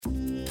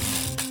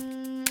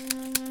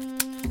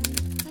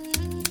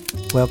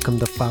Welcome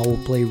to Foul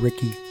Play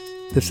Ricky.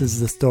 This is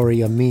the story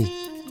of me,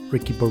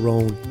 Ricky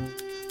Barone,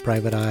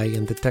 private eye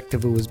and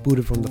detective who was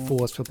booted from the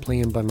force for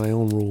playing by my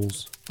own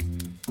rules.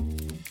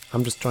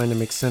 I'm just trying to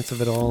make sense of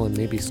it all and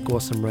maybe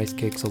score some rice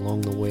cakes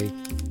along the way.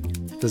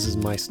 This is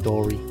my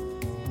story.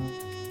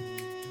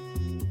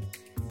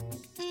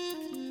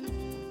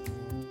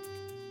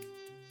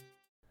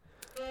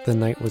 The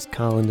night was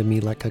calling to me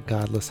like a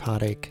godless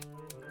heartache,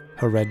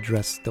 her red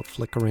dress still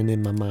flickering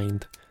in my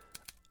mind.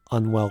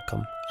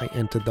 Unwelcome, I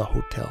entered the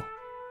hotel.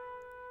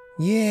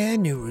 "Yeah, I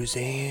knew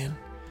Roseanne,"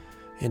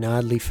 an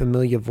oddly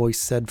familiar voice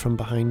said from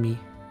behind me.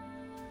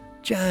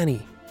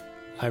 "Johnny,"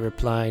 I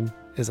replied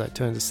as I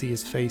turned to see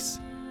his face.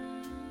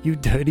 "You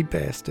dirty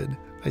bastard,"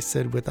 I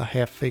said with a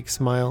half-fake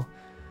smile,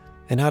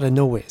 and out of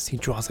nowhere he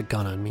draws a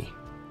gun on me.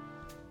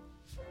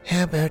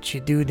 "How about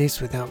you do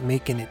this without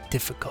making it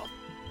difficult?"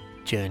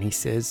 Johnny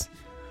says.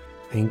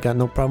 "I ain't got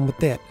no problem with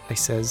that," I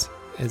says,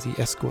 as he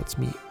escorts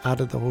me out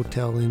of the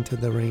hotel into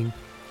the rain.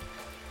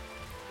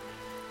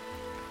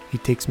 He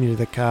takes me to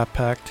the car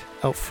parked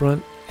out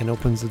front and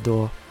opens the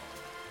door.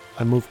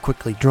 I move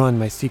quickly, drawing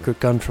my secret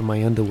gun from my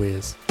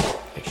underwears.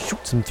 I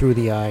shoot him through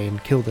the eye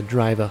and kill the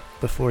driver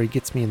before he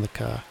gets me in the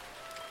car.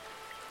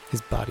 His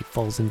body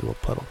falls into a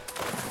puddle.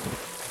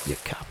 "You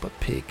copper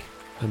pig,"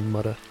 I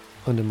mutter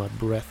under my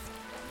breath.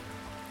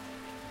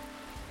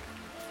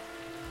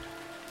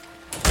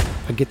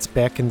 I gets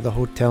back into the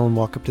hotel and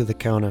walk up to the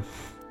counter.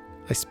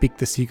 I speak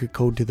the secret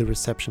code to the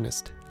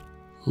receptionist.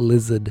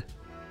 Lizard.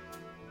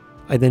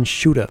 I then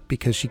shoot her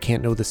because she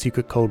can't know the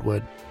secret code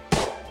word.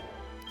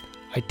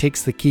 I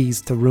takes the keys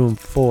to room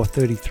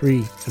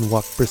 433 and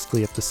walk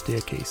briskly up the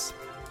staircase.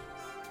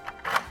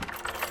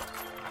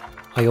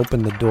 I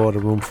open the door to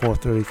room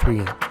 433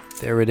 and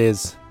there it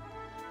is.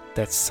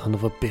 "That son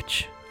of a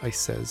bitch," I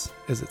says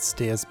as it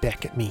stares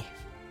back at me.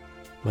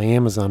 My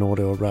Amazon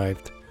order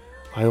arrived.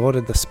 I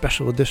ordered the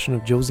special edition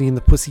of Josie and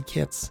the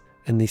Pussycats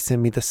and they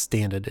sent me the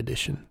standard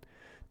edition.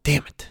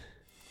 Damn it.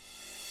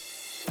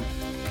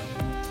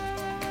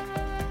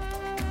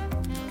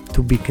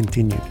 To be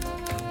continued.